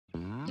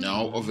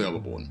Now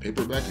available in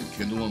paperback and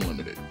Kindle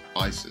Unlimited.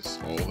 Isis,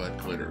 All That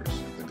Glitters.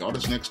 The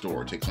goddess next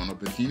door takes on a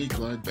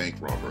bikini-clad bank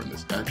robber in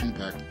this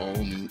action-packed,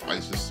 all-new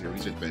Isis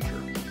series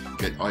adventure.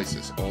 Get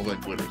Isis, All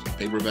That Glitters in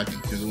paperback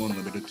and Kindle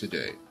Unlimited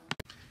today.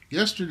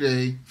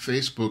 Yesterday,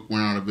 Facebook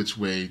went out of its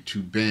way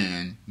to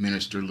ban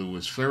Minister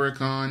Louis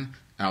Farrakhan,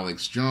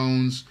 Alex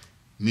Jones,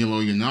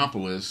 Milo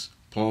Yiannopoulos,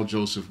 Paul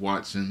Joseph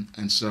Watson,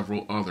 and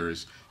several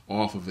others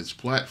off of its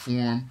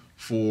platform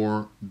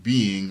for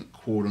being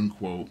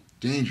quote-unquote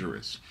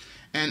dangerous.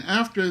 And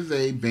after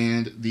they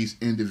banned these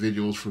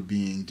individuals for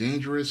being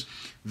dangerous,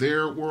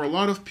 there were a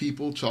lot of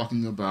people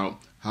talking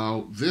about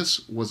how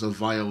this was a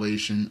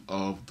violation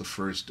of the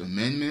First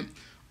Amendment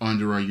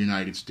under our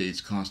United States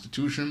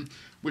Constitution,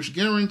 which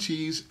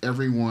guarantees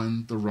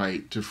everyone the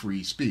right to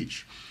free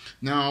speech.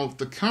 Now,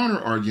 the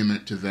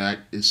counter-argument to that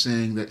is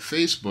saying that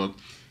Facebook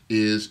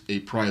is a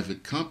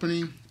private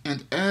company,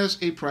 and as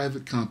a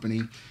private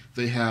company,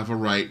 they have a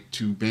right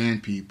to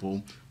ban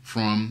people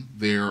from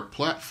their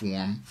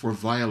platform for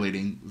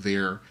violating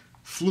their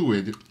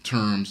fluid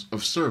terms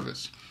of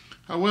service.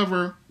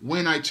 However,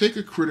 when I take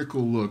a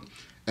critical look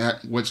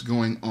at what's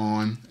going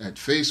on at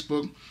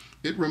Facebook,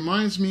 it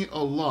reminds me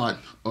a lot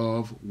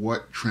of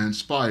what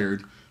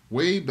transpired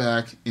way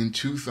back in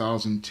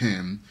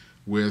 2010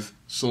 with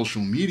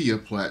social media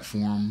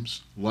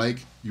platforms like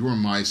your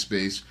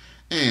MySpace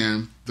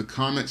and the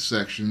comment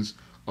sections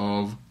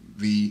of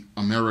the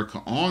America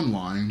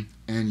Online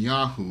and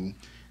Yahoo.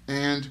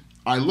 And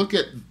I look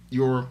at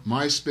your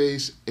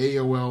MySpace,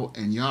 AOL,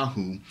 and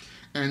Yahoo,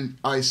 and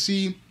I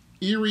see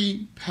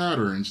eerie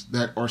patterns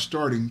that are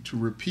starting to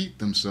repeat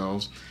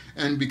themselves.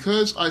 And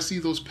because I see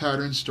those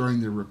patterns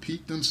starting to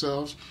repeat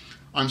themselves,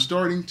 I'm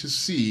starting to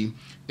see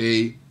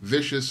a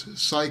vicious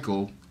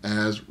cycle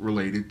as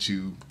related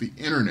to the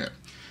internet.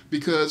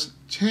 Because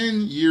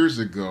 10 years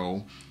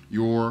ago,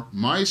 your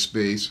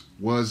MySpace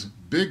was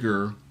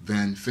bigger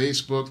than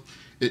Facebook.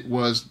 It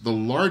was the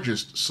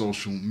largest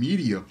social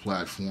media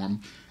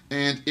platform,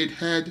 and it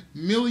had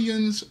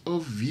millions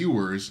of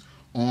viewers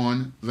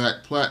on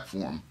that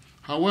platform.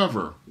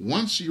 However,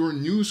 once your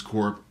News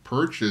Corp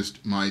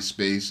purchased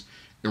MySpace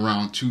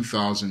around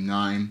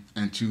 2009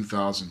 and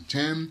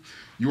 2010,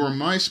 your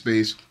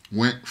MySpace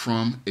went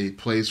from a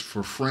place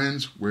for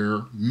friends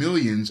where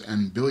millions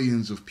and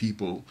billions of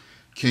people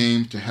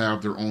came to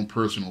have their own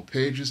personal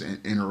pages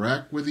and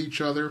interact with each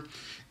other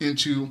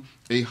into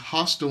a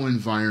hostile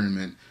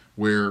environment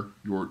where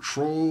your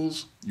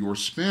trolls, your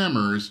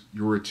spammers,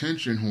 your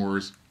attention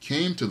whores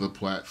came to the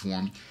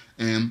platform,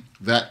 and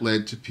that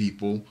led to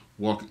people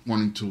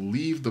wanting to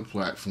leave the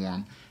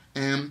platform.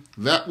 And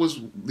that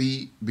was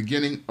the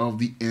beginning of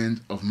the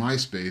end of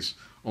MySpace,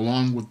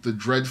 along with the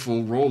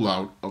dreadful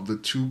rollout of the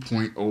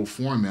 2.0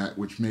 format,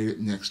 which made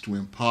it next to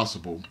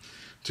impossible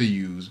to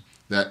use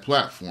that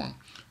platform.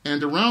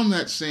 And around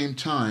that same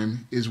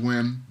time is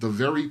when the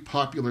very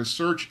popular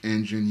search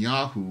engine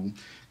Yahoo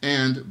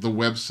and the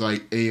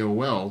website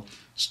AOL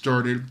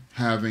started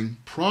having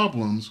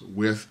problems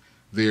with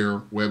their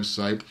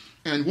website.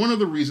 And one of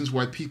the reasons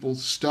why people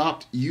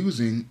stopped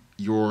using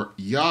your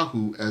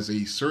Yahoo as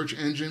a search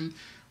engine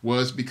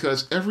was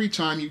because every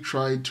time you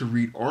tried to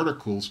read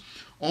articles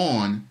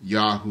on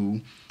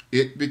Yahoo,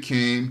 it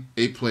became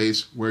a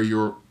place where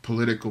your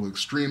political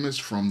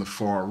extremists from the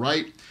far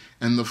right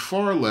and the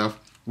far left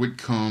would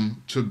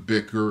come to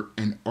bicker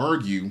and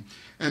argue.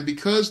 And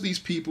because these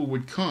people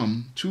would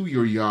come to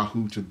your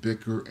Yahoo to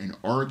bicker and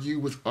argue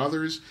with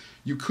others,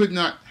 you could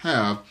not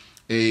have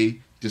a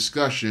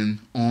discussion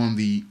on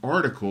the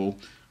article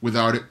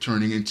without it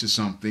turning into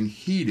something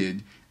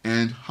heated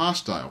and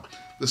hostile.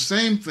 The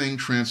same thing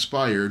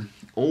transpired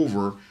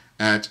over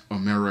at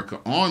America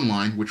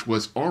Online, which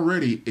was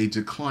already a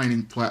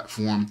declining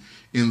platform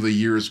in the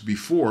years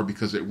before,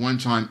 because at one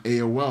time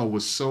AOL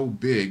was so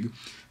big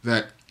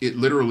that it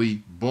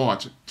literally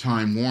bought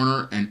Time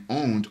Warner and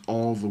owned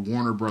all the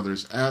Warner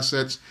Brothers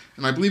assets.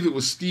 And I believe it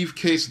was Steve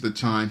Case at the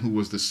time who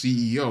was the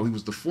CEO. He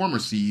was the former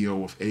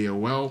CEO of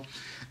AOL.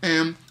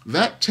 And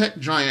that tech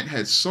giant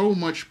had so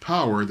much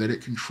power that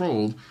it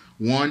controlled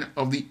one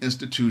of the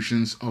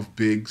institutions of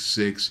Big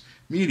Six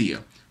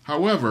media.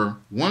 However,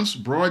 once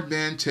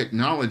broadband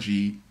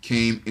technology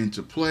came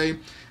into play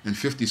and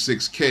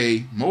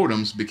 56K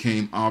modems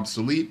became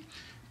obsolete,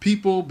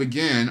 people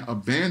began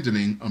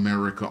abandoning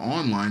America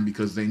Online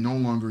because they no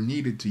longer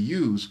needed to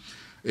use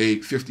a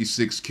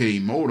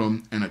 56K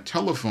modem and a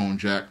telephone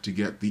jack to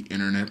get the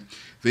internet.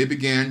 They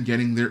began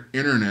getting their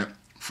internet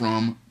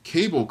from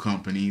cable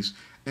companies,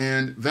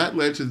 and that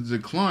led to the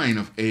decline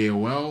of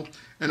AOL,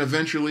 and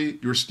eventually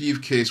your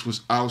Steve Case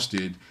was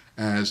ousted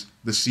as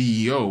the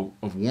CEO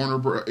of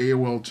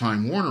AOL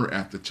Time Warner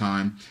at the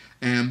time,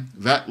 and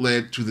that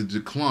led to the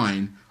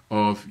decline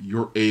of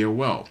your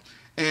AOL.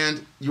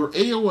 And your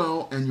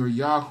AOL and your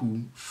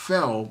Yahoo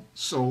fell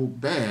so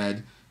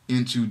bad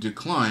into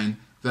decline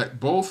that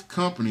both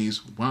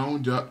companies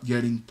wound up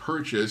getting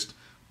purchased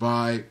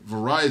by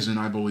Verizon,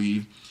 I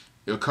believe,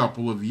 a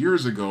couple of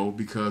years ago,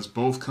 because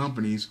both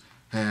companies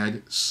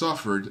had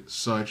suffered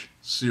such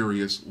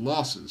serious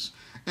losses.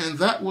 And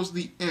that was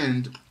the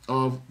end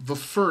of the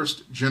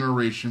first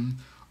generation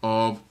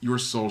of your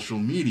social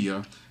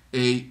media.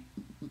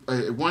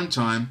 At one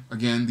time,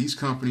 again, these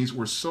companies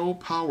were so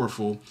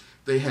powerful,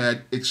 they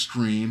had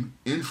extreme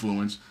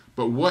influence.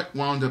 But what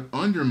wound up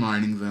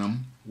undermining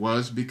them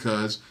was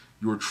because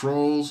your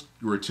trolls,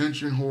 your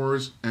attention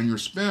whores, and your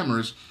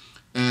spammers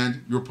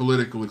and your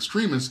political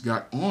extremists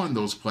got on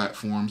those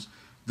platforms.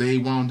 They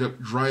wound up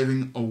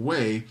driving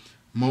away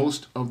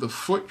most of the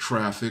foot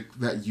traffic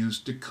that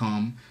used to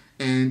come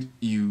and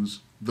use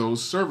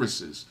those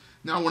services.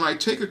 Now, when I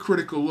take a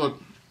critical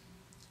look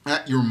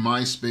at your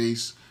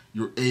MySpace,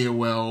 your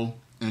AOL,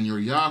 and your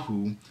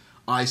Yahoo,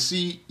 I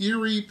see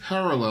eerie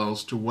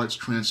parallels to what's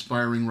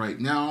transpiring right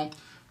now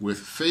with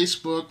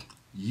Facebook,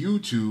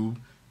 YouTube,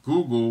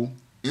 Google,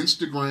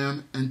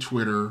 Instagram, and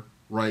Twitter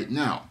right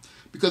now.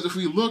 Because if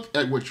we look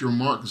at what your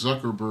Mark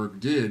Zuckerberg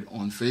did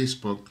on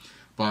Facebook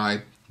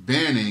by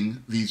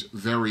banning these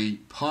very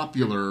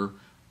popular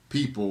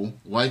people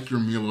like your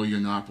Milo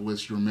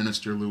Yiannopoulos, your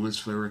Minister Louis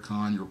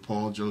Farrakhan, your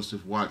Paul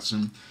Joseph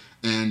Watson,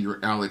 and your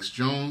Alex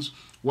Jones,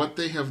 what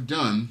they have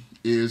done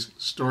is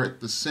start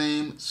the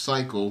same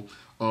cycle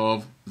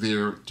of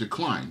their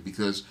decline.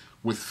 Because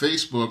with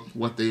Facebook,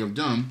 what they have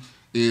done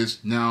is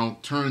now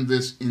turn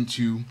this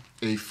into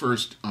a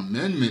First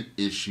Amendment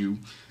issue.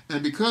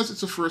 And because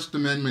it's a First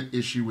Amendment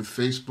issue with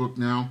Facebook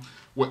now,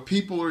 what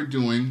people are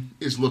doing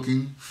is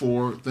looking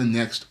for the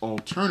next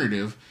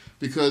alternative,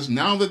 because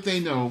now that they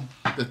know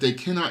that they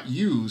cannot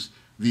use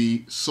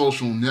the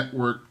social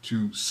network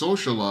to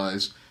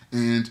socialize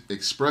and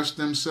express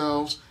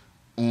themselves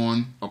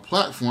on a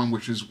platform,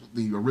 which is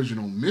the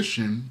original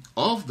mission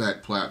of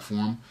that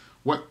platform,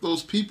 what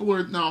those people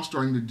are now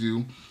starting to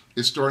do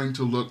is starting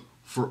to look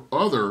for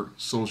other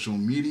social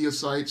media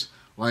sites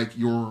like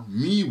your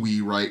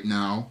MeWe right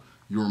now,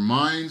 your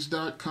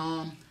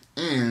Minds.com,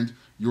 and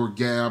your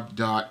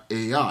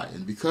Gab.ai.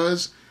 And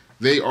because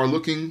they are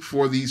looking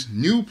for these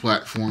new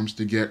platforms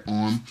to get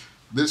on,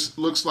 this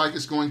looks like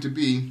it's going to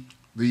be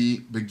the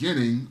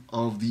beginning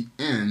of the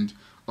end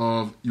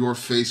of your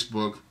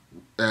Facebook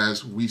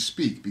as we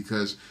speak.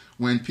 Because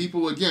when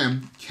people,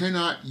 again,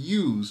 cannot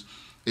use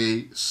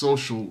a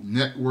social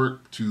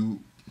network to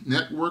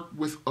network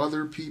with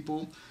other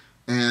people,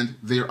 and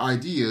their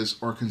ideas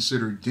are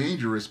considered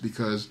dangerous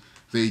because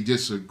they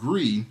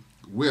disagree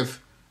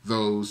with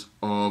those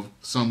of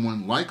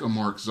someone like a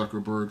Mark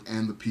Zuckerberg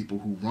and the people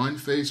who run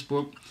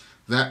Facebook,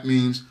 that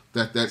means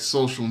that that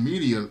social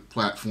media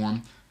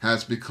platform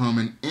has become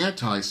an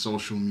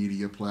anti-social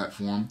media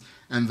platform,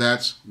 and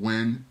that's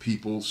when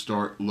people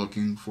start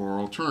looking for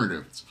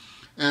alternatives.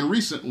 And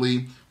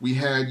recently, we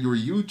had your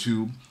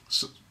YouTube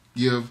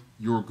give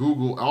your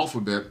Google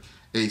Alphabet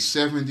a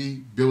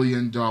 $70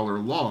 billion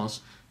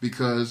loss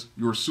because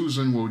your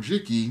Susan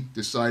Wojcicki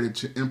decided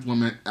to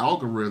implement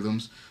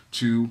algorithms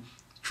to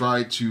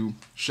try to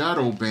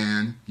shadow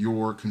ban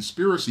your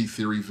conspiracy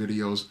theory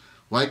videos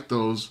like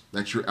those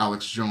that your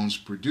Alex Jones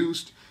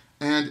produced.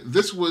 And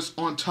this was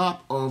on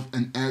top of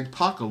an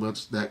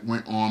adpocalypse that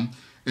went on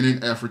in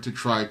an effort to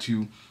try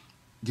to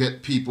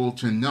get people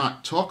to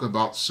not talk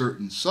about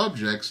certain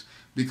subjects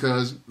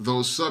because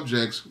those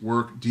subjects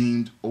were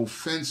deemed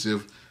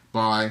offensive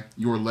by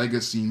your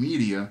legacy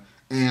media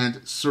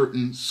and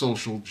certain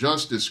social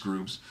justice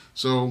groups.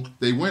 So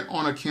they went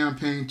on a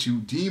campaign to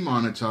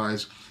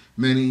demonetize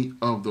many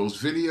of those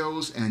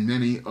videos and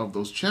many of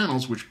those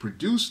channels which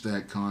produced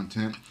that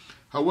content.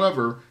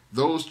 However,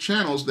 those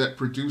channels that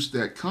produced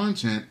that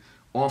content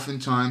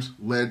oftentimes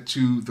led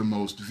to the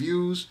most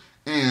views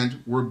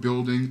and were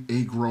building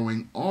a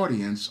growing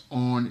audience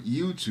on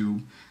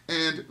YouTube,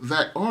 and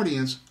that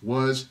audience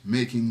was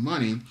making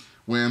money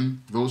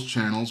when those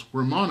channels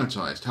were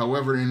monetized.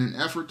 However, in an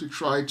effort to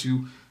try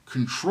to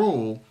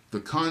control the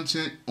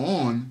content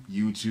on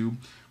YouTube,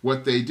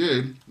 what they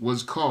did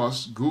was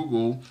cost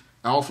Google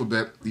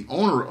Alphabet, the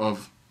owner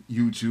of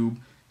YouTube,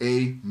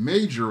 a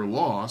major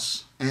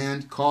loss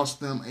and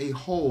cost them a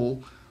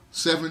whole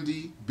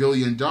 $70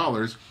 billion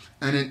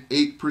and an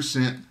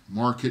 8%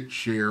 market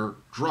share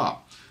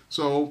drop.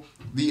 So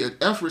the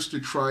efforts to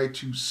try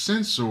to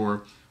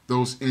censor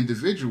those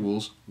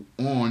individuals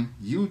on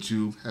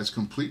YouTube has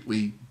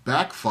completely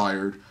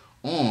backfired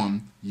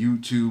on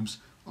YouTube's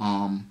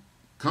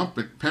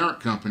parent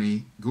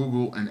company,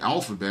 Google and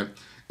Alphabet.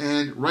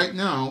 And right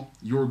now,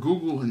 your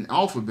Google and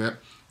Alphabet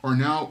are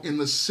now in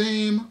the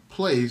same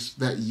place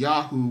that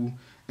Yahoo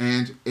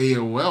and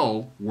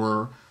AOL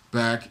were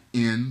back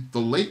in the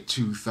late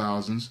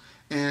 2000s.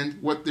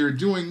 And what they're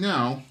doing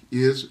now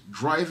is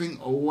driving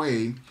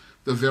away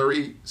the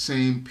very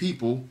same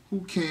people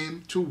who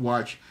came to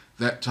watch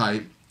that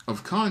type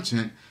of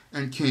content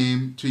and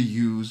came to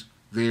use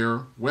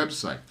their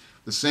website.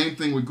 The same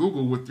thing with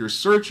Google with their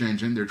search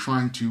engine. They're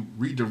trying to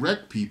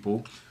redirect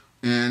people.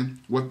 And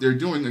what they're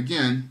doing,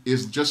 again,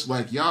 is just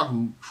like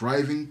Yahoo,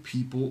 driving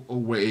people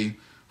away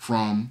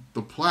from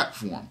the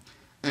platform.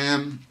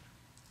 And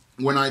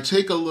when I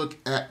take a look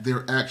at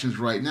their actions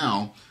right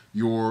now,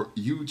 your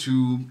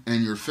YouTube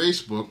and your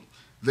Facebook,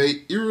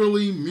 they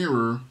eerily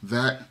mirror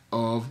that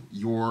of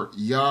your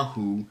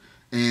Yahoo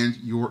and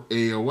your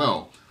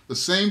AOL. The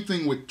same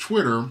thing with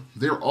Twitter.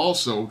 They're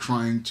also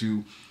trying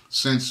to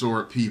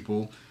censor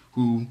people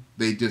who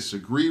they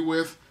disagree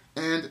with,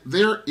 and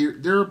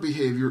their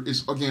behavior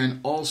is again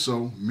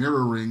also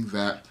mirroring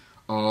that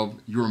of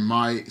your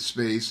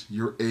MySpace,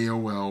 your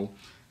AOL,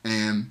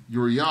 and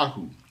your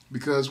Yahoo.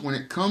 Because when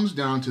it comes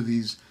down to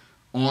these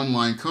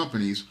online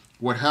companies,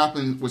 what's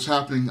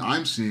happening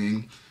I'm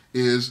seeing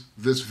is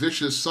this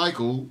vicious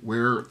cycle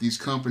where these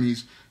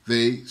companies,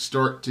 they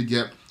start to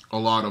get a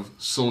lot of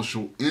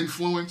social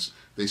influence,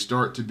 they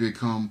start to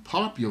become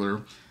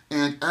popular,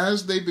 and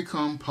as they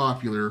become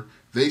popular,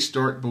 they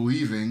start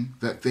believing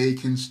that they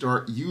can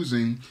start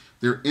using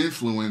their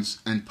influence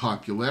and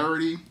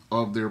popularity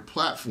of their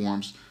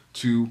platforms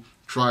to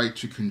try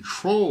to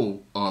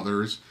control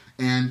others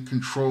and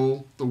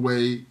control the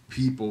way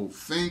people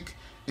think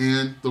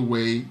and the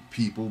way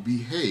people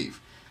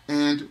behave.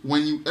 And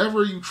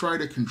whenever you try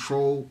to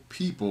control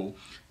people,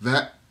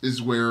 that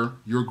is where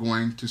you're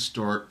going to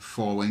start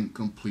falling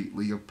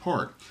completely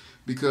apart.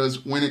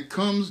 Because when it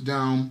comes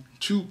down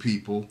to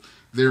people,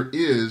 there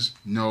is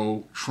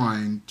no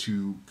trying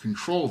to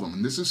control them.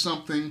 And this is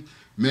something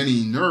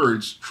many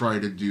nerds try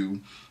to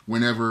do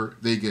whenever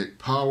they get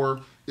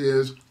power,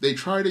 is they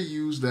try to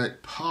use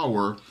that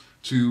power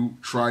to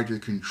try to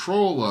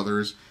control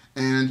others,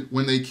 and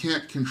when they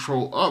can't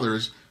control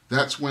others,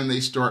 that's when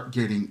they start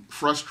getting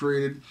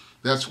frustrated,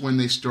 that's when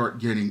they start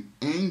getting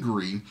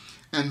angry,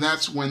 and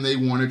that's when they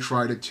want to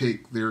try to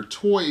take their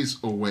toys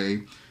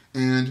away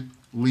and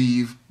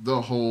leave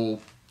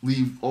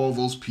all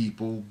those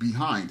people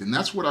behind. And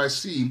that's what I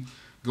see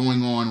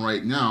going on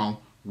right now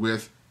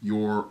with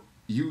your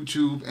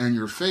YouTube and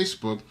your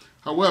Facebook.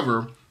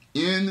 However,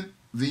 in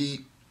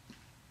the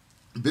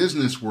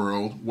business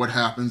world, what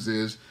happens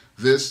is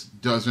this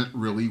doesn't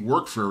really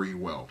work very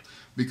well.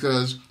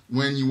 Because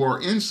when you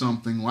are in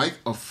something like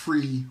a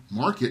free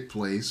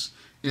marketplace,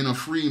 in a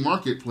free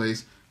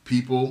marketplace,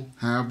 people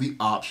have the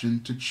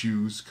option to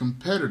choose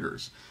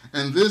competitors.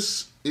 And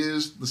this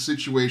is the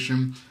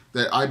situation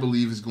that I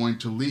believe is going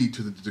to lead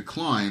to the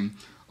decline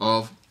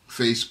of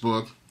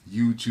Facebook,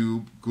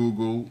 YouTube,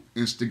 Google,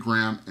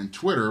 Instagram, and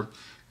Twitter,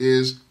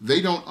 is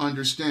they don't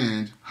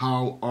understand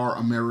how our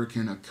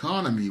American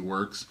economy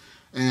works.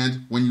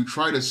 And when you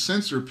try to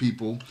censor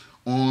people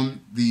on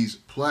these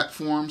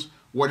platforms,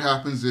 what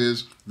happens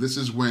is this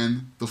is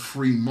when the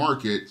free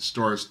market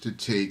starts to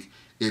take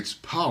its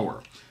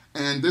power.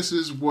 And this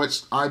is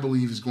what I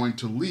believe is going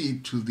to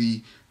lead to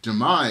the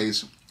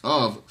demise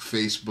of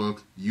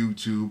Facebook,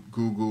 YouTube,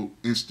 Google,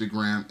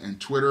 Instagram,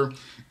 and Twitter,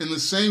 in the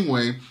same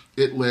way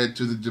it led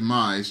to the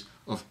demise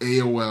of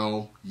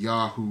AOL,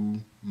 Yahoo,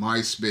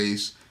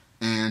 MySpace,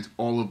 and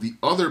all of the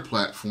other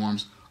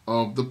platforms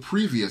of the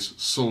previous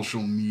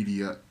social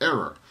media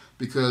era.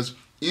 Because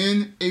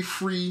in a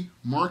free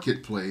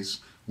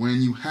marketplace,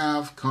 when you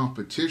have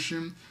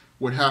competition,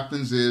 what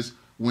happens is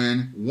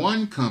when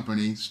one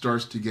company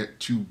starts to get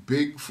too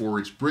big for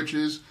its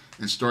britches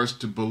and starts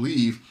to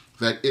believe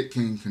that it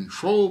can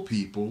control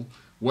people,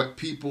 what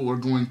people are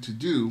going to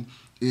do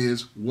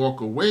is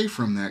walk away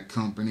from that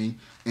company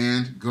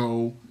and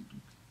go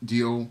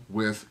deal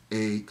with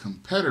a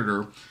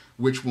competitor,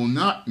 which will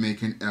not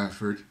make an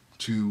effort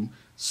to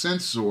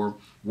censor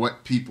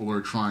what people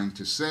are trying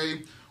to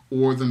say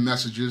or the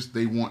messages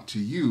they want to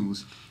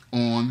use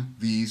on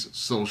these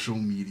social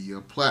media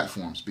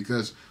platforms.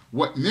 Because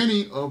what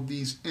many of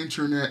these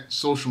internet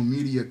social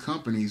media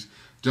companies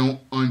don't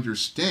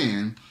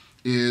understand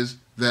is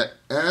that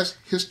as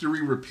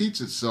history repeats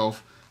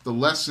itself, the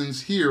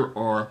lessons here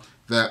are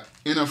that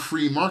in a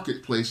free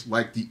marketplace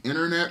like the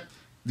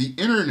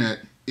internet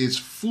is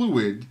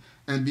fluid,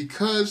 and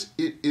because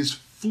it is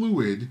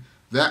fluid,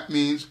 that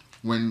means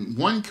when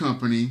one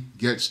company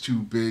gets too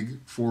big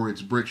for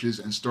its britches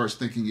and starts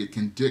thinking it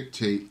can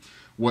dictate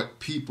what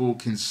people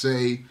can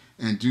say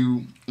and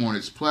do on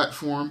its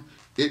platform,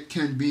 it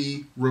can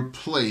be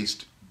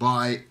replaced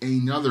by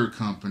another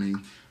company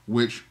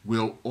which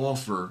will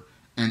offer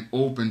an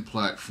open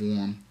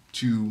platform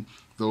to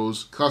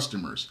those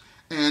customers.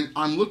 And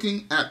I'm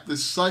looking at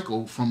this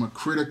cycle from a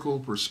critical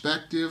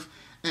perspective,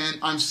 and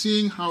I'm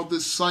seeing how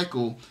this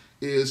cycle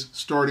is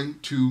starting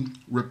to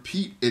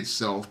repeat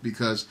itself,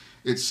 because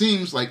it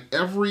seems like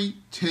every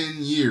 10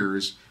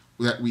 years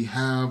that we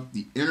have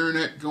the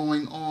internet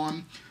going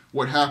on,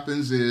 what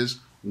happens is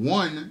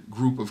one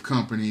group of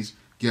companies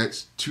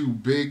gets too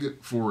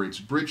big for its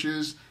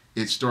britches.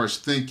 It starts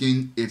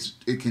thinking it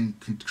can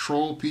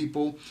control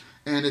people,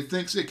 and it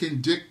thinks it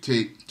can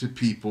dictate to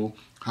people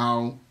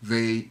how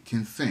they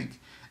can think.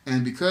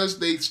 And because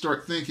they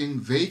start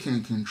thinking they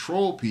can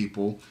control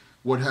people,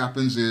 what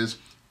happens is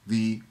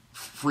the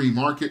free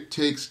market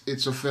takes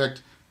its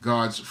effect,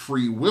 God's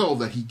free will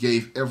that he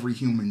gave every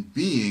human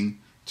being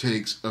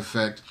takes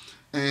effect,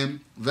 and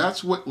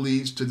that's what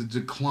leads to the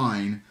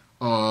decline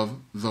of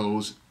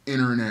those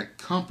internet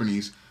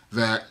companies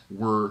that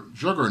were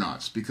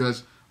juggernauts.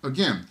 Because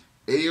again,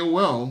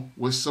 AOL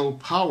was so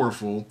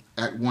powerful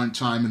at one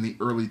time in the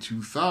early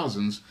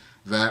 2000s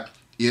that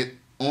it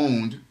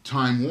owned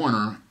Time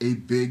Warner, a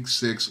Big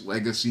Six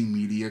legacy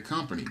media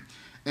company.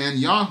 And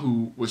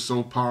Yahoo was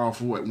so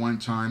powerful at one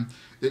time,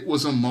 it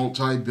was a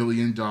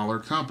multi-billion-dollar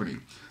company.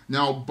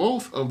 Now,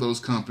 both of those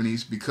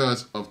companies,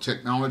 because of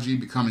technology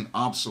becoming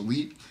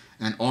obsolete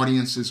and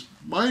audiences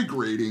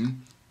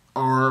migrating,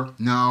 are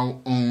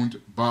now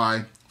owned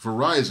by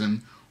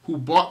Verizon, who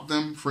bought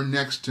them for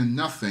next to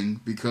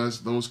nothing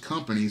because those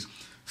companies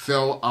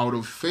fell out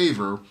of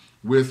favor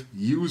with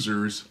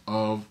users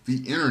of the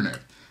internet.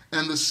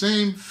 And the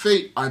same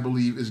fate, I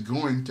believe, is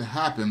going to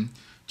happen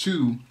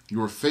to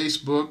your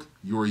Facebook,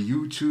 your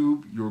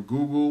YouTube, your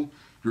Google,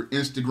 your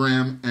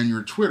Instagram, and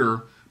your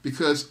Twitter,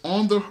 because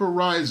on the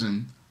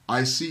horizon,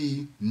 I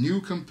see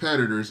new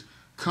competitors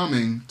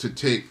coming to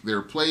take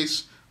their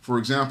place. For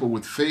example,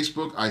 with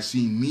Facebook, I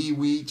see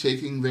MeWe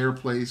taking their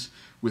place.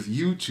 With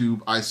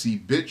YouTube, I see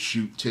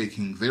BitChute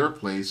taking their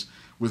place.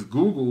 With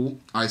Google,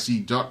 I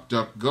see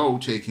DuckDuckGo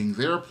taking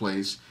their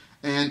place.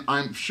 And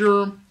I'm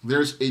sure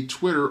there's a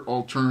Twitter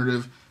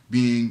alternative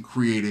being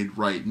created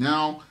right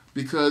now,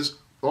 because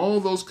all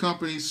those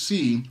companies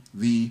see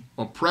the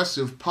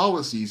oppressive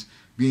policies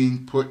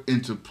being put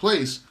into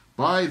place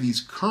by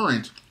these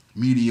current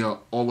media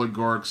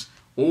oligarchs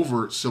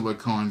over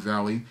Silicon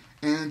Valley,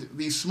 and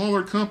these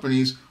smaller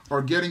companies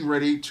are getting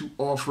ready to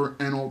offer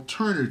an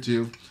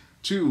alternative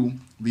to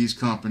these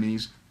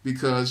companies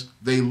because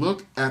they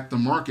look at the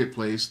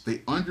marketplace,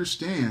 they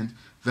understand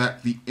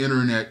that the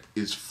internet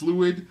is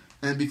fluid,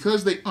 and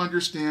because they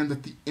understand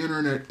that the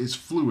internet is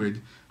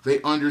fluid,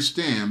 they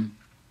understand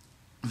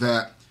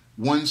that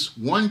once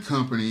one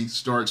company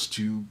starts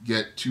to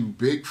get too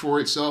big for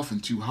itself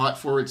and too hot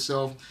for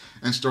itself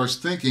and starts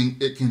thinking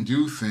it can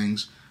do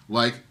things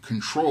like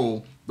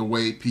control the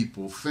way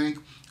people think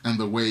and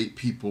the way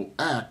people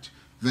act,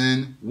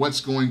 then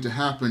what's going to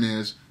happen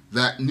is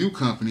that new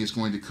company is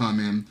going to come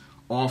in,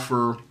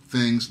 offer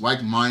things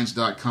like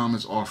Minds.com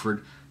has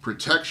offered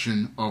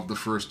protection of the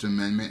First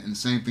Amendment, and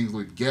same things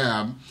with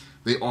Gab.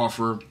 They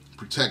offer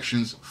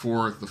protections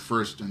for the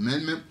First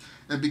Amendment.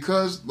 And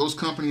because those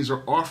companies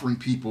are offering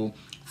people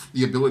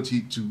the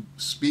ability to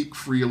speak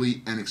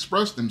freely and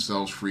express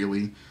themselves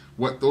freely,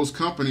 what those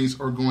companies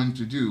are going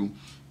to do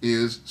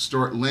is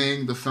start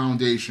laying the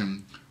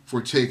foundation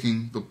for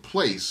taking the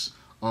place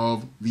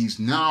of these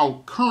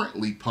now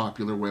currently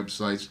popular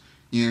websites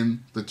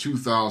in the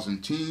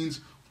 2000 teens,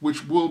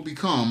 which will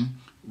become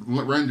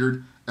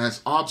rendered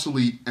as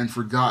obsolete and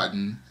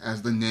forgotten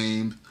as the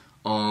name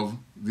of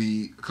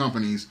the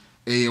companies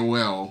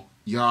AOL,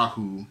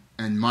 Yahoo,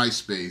 and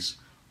MySpace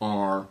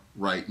are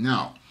right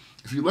now.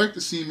 If you'd like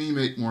to see me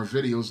make more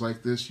videos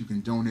like this, you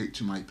can donate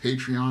to my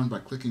Patreon by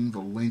clicking the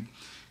link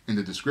in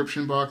the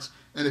description box.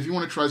 And if you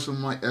want to try some of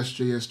my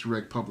SJS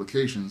Direct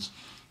publications,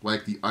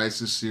 like the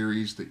ISIS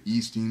series, the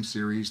E-Steam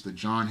series, the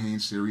John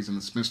Haynes series, and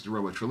the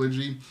Smith-Dorella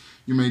trilogy,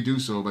 you may do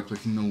so by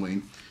clicking the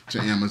link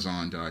to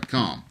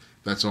Amazon.com.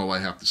 That's all I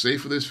have to say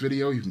for this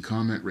video. You can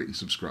comment, rate, and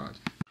subscribe.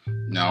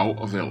 Now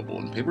available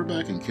in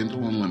paperback and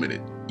Kindle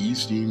Unlimited,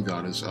 E-Steam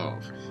Goddess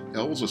of.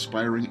 Hell's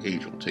aspiring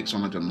angel takes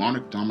on a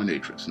demonic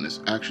dominatrix in this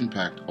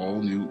action-packed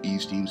all-new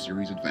E-Steam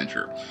series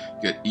adventure.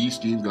 Get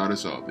E-Steam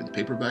Goddess of in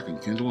paperback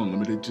and Kindle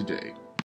Unlimited today.